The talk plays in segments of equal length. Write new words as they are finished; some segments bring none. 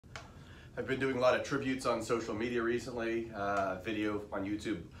I've been doing a lot of tributes on social media recently. Video on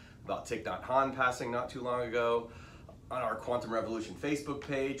YouTube about Thich Nhat Hanh passing not too long ago. On our Quantum Revolution Facebook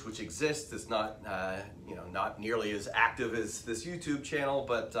page, which exists, it's not not nearly as active as this YouTube channel,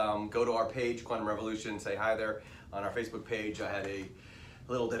 but go to our page, Quantum Revolution, say hi there. On our Facebook page, I had a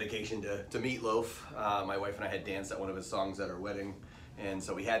little dedication to Meatloaf. My wife and I had danced at one of his songs at our wedding, and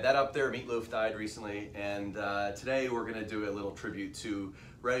so we had that up there. Meatloaf died recently, and today we're going to do a little tribute to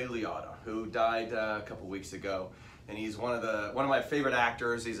Ray Liotta, who died a couple weeks ago. And he's one of my favorite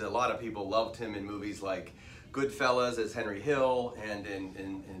actors. A lot of people loved him in movies like Goodfellas as Henry Hill, and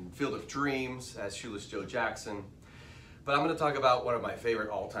in Field of Dreams as Shoeless Joe Jackson. But I'm going to talk about one of my favorite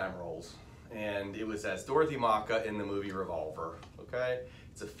all-time roles, and it was as Dorothy Macha in the movie Revolver. Okay,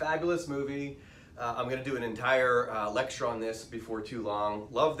 it's a fabulous movie. I'm going to do an entire lecture on this before too long.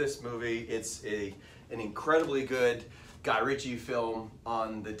 Love this movie. It's an incredibly good Guy Ritchie film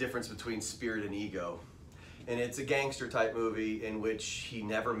on the difference between spirit and ego. And it's a gangster type movie in which he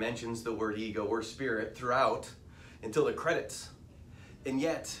never mentions the word ego or spirit throughout until the credits. And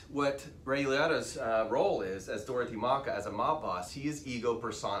yet, what Ray Liotta's role is as Dorothy Macha, as a mob boss, he is ego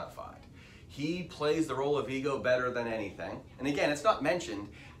personified. He plays the role of ego better than anything. And again, it's not mentioned,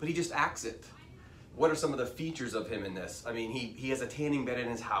 but he just acts it. What are some of the features of him in this? I mean, he has a tanning bed in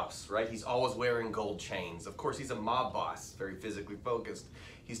his house, right? He's always wearing gold chains. Of course, he's a mob boss, very physically focused.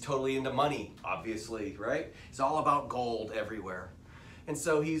 He's totally into money, obviously, right? It's all about gold everywhere. And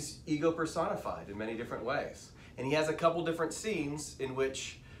so he's ego personified in many different ways. And he has a couple different scenes in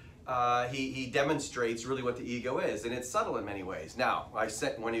which he demonstrates really what the ego is, and it's subtle in many ways. Now, I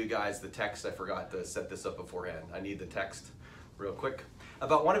sent one of you guys the text. I forgot to set this up beforehand. I need the text real quick.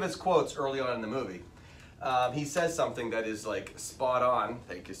 About one of his quotes early on in the movie. He says something that is like spot on.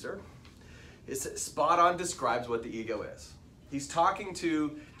 Thank you, sir. It's spot on describes what the ego is. He's talking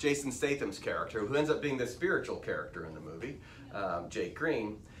to Jason Statham's character, who ends up being the spiritual character in the movie, Jake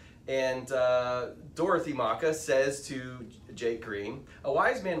Green. And Dorothy Macha says to Jake Green, "A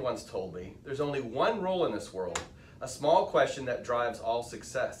wise man once told me, there's only one rule in this world, a small question that drives all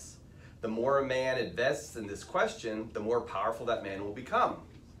success. The more a man invests in this question, the more powerful that man will become."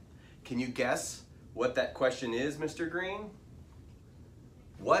 Can you guess what that question is, Mr. Green?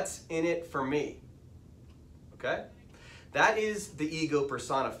 What's in it for me? Okay? That is the ego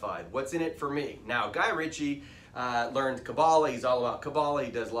personified. What's in it for me? Now, Guy Ritchie learned Kabbalah. He's all about Kabbalah.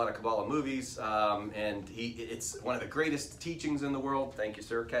 He does a lot of Kabbalah movies, and it's one of the greatest teachings in the world. Thank you,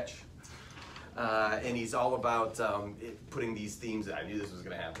 sir. Catch. And he's all about putting these themes. I knew this was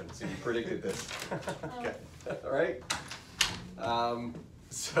going to happen, so he predicted this. Okay. All right.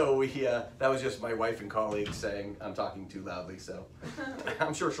 So that was just my wife and colleague saying I'm talking too loudly, so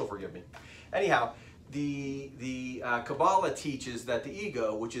I'm sure she'll forgive me. Anyhow, the Kabbalah teaches that the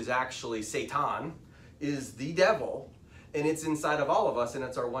ego, which is actually Satan, is the devil, and it's inside of all of us, and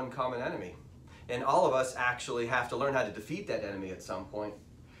it's our one common enemy. And all of us actually have to learn how to defeat that enemy at some point.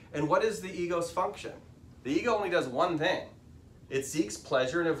 And what is the ego's function? The ego only does one thing. It seeks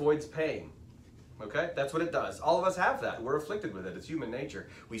pleasure and avoids pain. Okay? That's what it does. All of us have that. We're afflicted with it. It's human nature.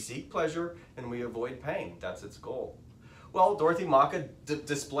 We seek pleasure and we avoid pain. That's its goal. Well, Dorothy Macha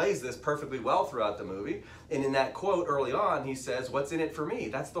displays this perfectly well throughout the movie. And in that quote early on, he says, "What's in it for me?"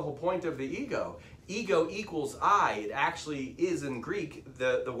 That's the whole point of the ego. Ego equals I. It actually is in Greek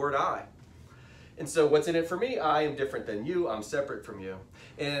the word I. And so what's in it for me? I am different than you. I'm separate from you.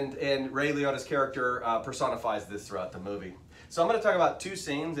 And Ray Liotta's character personifies this throughout the movie. So I'm going to talk about two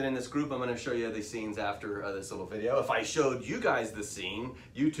scenes, and in this group I'm going to show you the scenes after this little video. If I showed you guys the scene,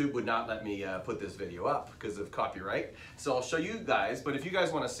 YouTube would not let me put this video up because of copyright. So I'll show you guys, but if you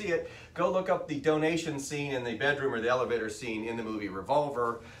guys want to see it, go look up the donation scene in the bedroom or the elevator scene in the movie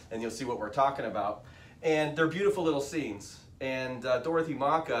Revolver, and you'll see what we're talking about. And they're beautiful little scenes. And Dorothy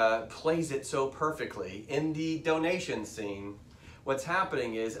Macha plays it so perfectly. In the donation scene, what's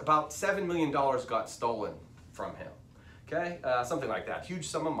happening is about $7 million got stolen from him. Okay, something like that, huge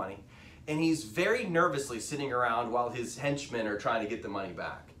sum of money. And he's very nervously sitting around while his henchmen are trying to get the money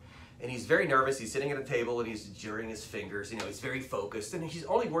back. And he's very nervous, he's sitting at a table and he's jerking his fingers, he's very focused, and he's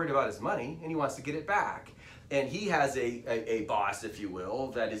only worried about his money and he wants to get it back. And he has a boss, if you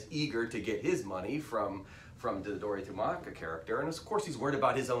will, that is eager to get his money from the Dorothy Macha character. And of course he's worried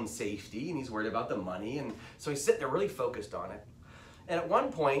about his own safety and he's worried about the money, and so he's sitting there really focused on it. And at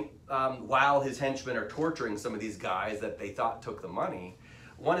one point, while his henchmen are torturing some of these guys that they thought took the money,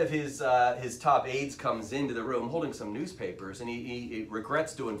 one of his top aides comes into the room holding some newspapers, and he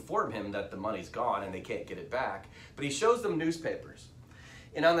regrets to inform him that the money's gone and they can't get it back. But he shows them newspapers.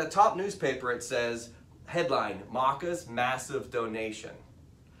 And on the top newspaper it says, headline, Macha's massive donation.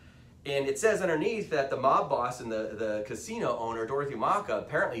 And it says underneath that the mob boss and the casino owner, Dorothy Macha,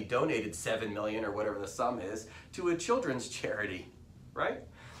 apparently donated $7 million or whatever the sum is to a children's charity, right?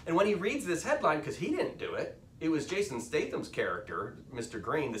 And when he reads this headline, because he didn't do it, it was Jason Statham's character, Mr.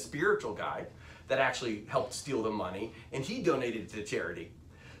 Green, the spiritual guy, that actually helped steal the money, and he donated to charity.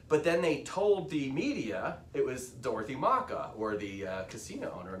 But then they told the media it was Dorothy Macha, or the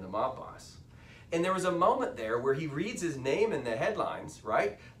casino owner and the mob boss. And there was a moment there where he reads his name in the headlines,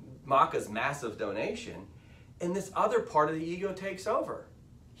 right? Macha's massive donation, and this other part of the ego takes over.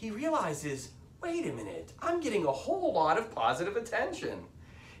 He realizes, wait a minute, I'm getting a whole lot of positive attention.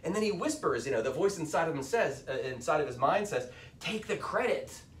 And then he whispers, you know, the voice inside of him says, inside of his mind says, take the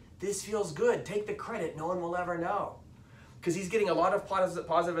credit. This feels good. Take the credit. No one will ever know. Because he's getting a lot of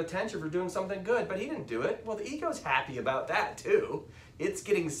positive attention for doing something good, but he didn't do it. Well, the ego's happy about that too. It's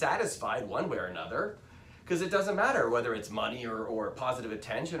getting satisfied one way or another. Because it doesn't matter whether it's money or positive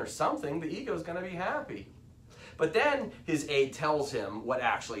attention or something, the ego's going to be happy. But then his aide tells him what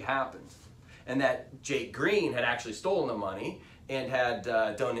actually happened. And that Jake Green had actually stolen the money and had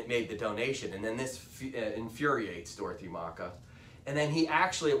made the donation. And then this infuriates Dorothy Macha. And then he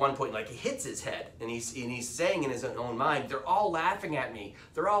actually at one point, like, he hits his head. And he's saying in his own mind, they're all laughing at me.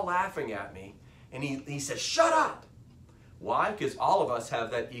 They're all laughing at me. And he says, shut up. Why? Because all of us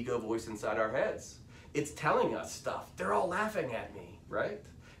have that ego voice inside our heads. It's telling us stuff. They're all laughing at me, right?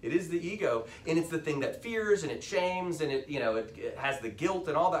 It is the ego, and it's the thing that fears and it shames and it has the guilt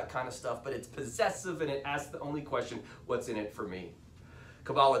and all that kind of stuff, but it's possessive and it asks the only question, what's in it for me?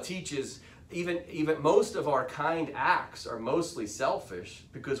 Kabbalah teaches even most of our kind acts are mostly selfish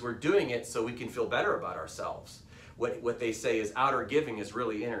because we're doing it so we can feel better about ourselves. What they say is outer giving is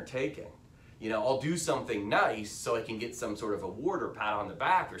really inner taking. You know, I'll do something nice so I can get some sort of award or pat on the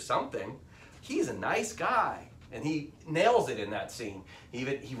back or something. He's a nice guy, and he nails it in that scene.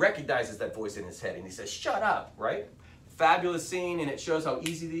 He recognizes that voice in his head, and he says, shut up, right? Fabulous scene, and it shows how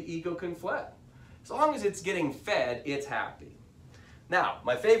easy the ego can flip. As long as it's getting fed, it's happy. Now,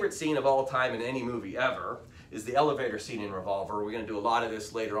 my favorite scene of all time in any movie ever is the elevator scene in Revolver. We're going to do a lot of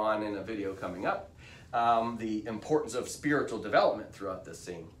this later on in a video coming up. The importance of spiritual development throughout this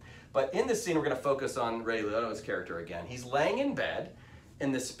scene. But in this scene, we're going to focus on Ray Liotta's character again. He's laying in bed,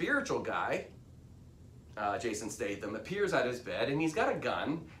 and the spiritual guy, Jason Statham, appears at his bed, and he's got a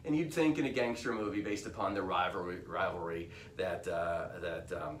gun. And you'd think in a gangster movie based upon the rivalry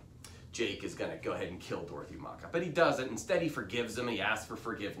that Jake is going to go ahead and kill Dorothy Macha. But he doesn't. Instead, he forgives him. He asks for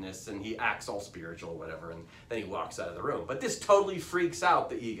forgiveness, and he acts all spiritual, whatever, and then he walks out of the room. But this totally freaks out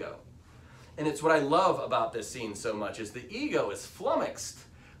the ego. And it's what I love about this scene so much is the ego is flummoxed.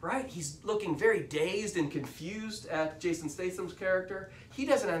 Right? He's looking very dazed and confused at Jason Statham's character. He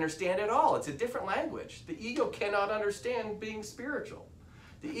doesn't understand at all. It's a different language. The ego cannot understand being spiritual.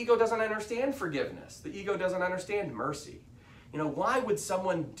 The ego doesn't understand forgiveness. The ego doesn't understand mercy. You know, why would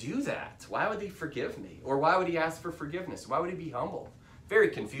someone do that? Why would he forgive me? Or why would he ask for forgiveness? Why would he be humble? Very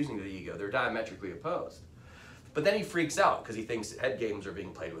confusing to the ego. They're diametrically opposed. But then he freaks out because he thinks head games are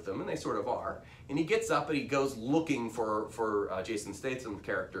being played with him, and they sort of are. And he gets up and he goes looking for Jason Statham's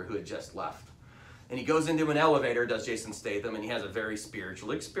character who had just left. And he goes into an elevator, does Jason Statham, and he has a very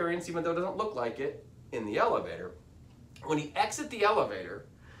spiritual experience, even though it doesn't look like it in the elevator. When he exits the elevator,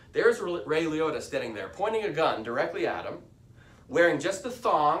 there's Ray Liotta standing there, pointing a gun directly at him, wearing just a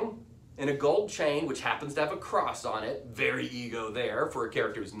thong and a gold chain, which happens to have a cross on it. Very ego there for a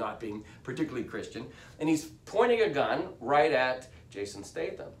character who's not being particularly Christian. And he's pointing a gun right at Jason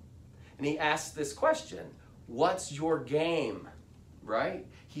Statham. And he asks this question, what's your game? Right?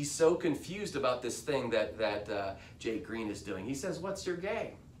 He's so confused about this thing that Jake Green is doing. He says, what's your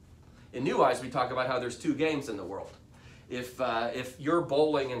game? In New Eyes, we talk about how there's two games in the world. If you're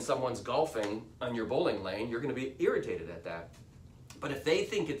bowling and someone's golfing on your bowling lane, you're going to be irritated at that. But if they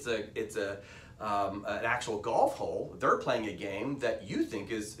think it's an actual golf hole, they're playing a game that you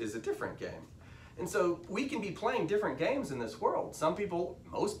think is a different game. And so we can be playing different games in this world. Some people,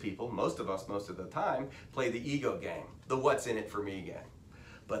 most of us most of the time, play the ego game, the what's in it for me game.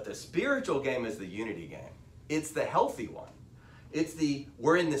 But the spiritual game is the unity game. It's the healthy one. It's the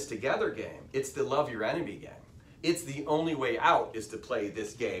we're in this together game. It's the love your enemy game. It's the only way out is to play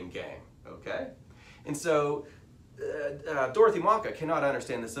this game, okay? And so Dorothy Macha cannot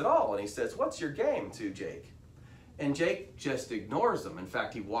understand this at all. And he says, what's your game to Jake? And Jake just ignores him. In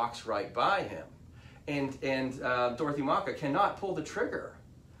fact, he walks right by him. And Dorothy Macha cannot pull the trigger.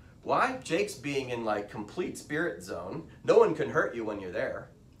 Why? Jake's being in like complete spirit zone. No one can hurt you when you're there.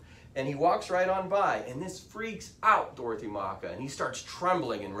 And he walks right on by, and this freaks out Dorothy Macha, and he starts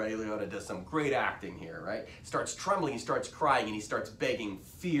trembling, and Ray Liotta does some great acting here, right? He starts trembling, he starts crying, and he starts begging,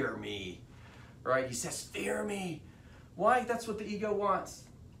 "Fear me," right? He says, "Fear me." Why? That's what the ego wants.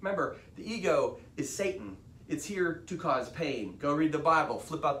 Remember, the ego is Satan. It's here to cause pain. Go read the Bible,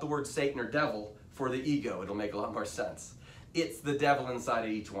 flip out the word Satan or devil for the ego. It'll make a lot more sense. It's the devil inside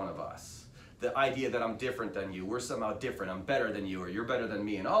of each one of us. The idea that I'm different than you, we're somehow different, I'm better than you, or you're better than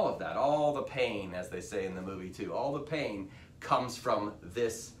me, and all of that, all the pain, as they say in the movie too, all the pain comes from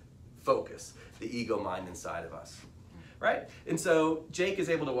this focus, the ego mind inside of us, right? And so Jake is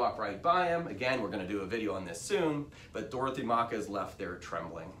able to walk right by him. Again, we're going to do a video on this soon, but Dorothy Macha is left there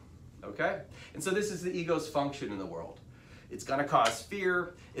trembling, okay? And so this is the ego's function in the world. It's going to cause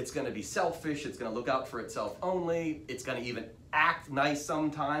fear, it's going to be selfish, it's going to look out for itself only, it's going to even act nice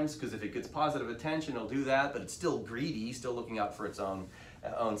sometimes, because if it gets positive attention, it'll do that, but it's still greedy, still looking out for its own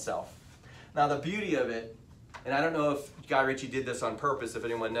self. Now the beauty of it, and I don't know if Guy Ritchie did this on purpose, if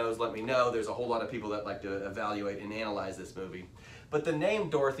anyone knows, let me know. There's a whole lot of people that like to evaluate and analyze this movie. But the name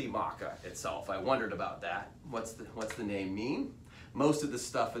Dorothy Macha itself, I wondered about that. What's the name mean? Most of the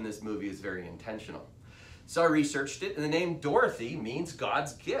stuff in this movie is very intentional. So I researched it, and the name Dorothy means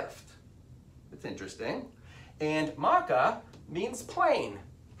God's gift. It's interesting. And Macha means plane.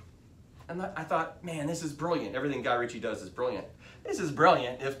 And I thought, man, this is brilliant. Everything Guy Ritchie does is brilliant. This is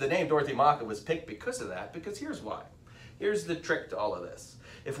brilliant if the name Dorothy Macha was picked because of that, because here's why. Here's the trick to all of this.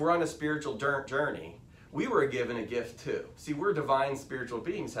 If we're on a spiritual journey, we were given a gift too. See, we're divine spiritual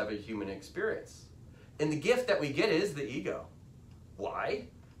beings, have a human experience. And the gift that we get is the ego. Why?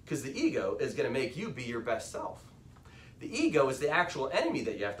 Because the ego is going to make you be your best self. The ego is the actual enemy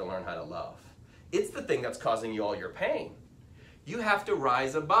that you have to learn how to love. It's the thing that's causing you all your pain. You have to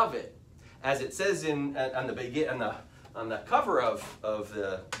rise above it. As it says on the cover of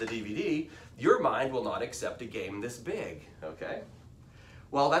the DVD, your mind will not accept a game this big, okay?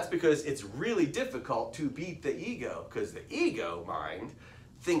 Well, that's because it's really difficult to beat the ego, because the ego mind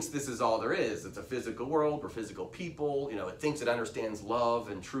thinks this is all there is. It's a physical world, we're physical people, you know, it thinks it understands love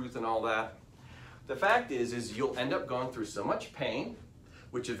and truth and all that. The fact is you'll end up going through so much pain,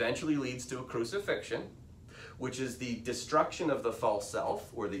 which eventually leads to a crucifixion, which is the destruction of the false self,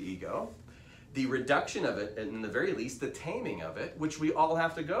 or the ego, the reduction of it, and in the very least, the taming of it, which we all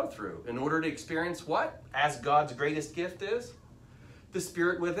have to go through in order to experience what? As God's greatest gift is? The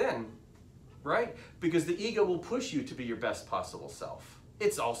spirit within, right? Because the ego will push you to be your best possible self.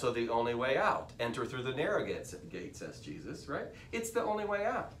 It's also the only way out. Enter through the narrow gate, says Jesus, right? It's the only way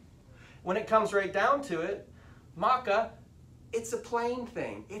out. When it comes right down to it, Macha, it's a plain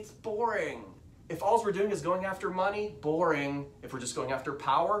thing. It's boring. If all we're doing is going after money, boring. If we're just going after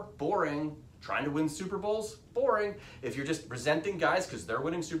power, boring. Trying to win Super Bowls, boring. If you're just resenting guys because they're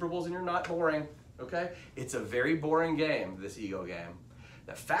winning Super Bowls and you're not, boring, okay? It's a very boring game, this ego game.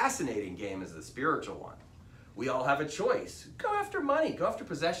 The fascinating game is the spiritual one. We all have a choice. Go after money, go after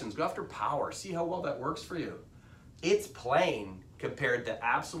possessions, go after power. See how well that works for you. It's plain compared to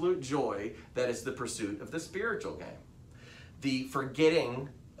absolute joy that is the pursuit of the spiritual game. The forgetting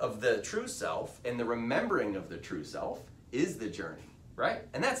of the true self and the remembering of the true self is the journey, right?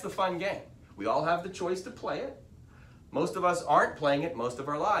 And that's the fun game. We all have the choice to play it. Most of us aren't playing it most of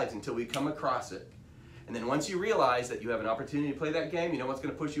our lives until we come across it. And then once you realize that you have an opportunity to play that game, you know what's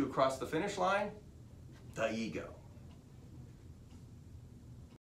going to push you across the finish line? The ego.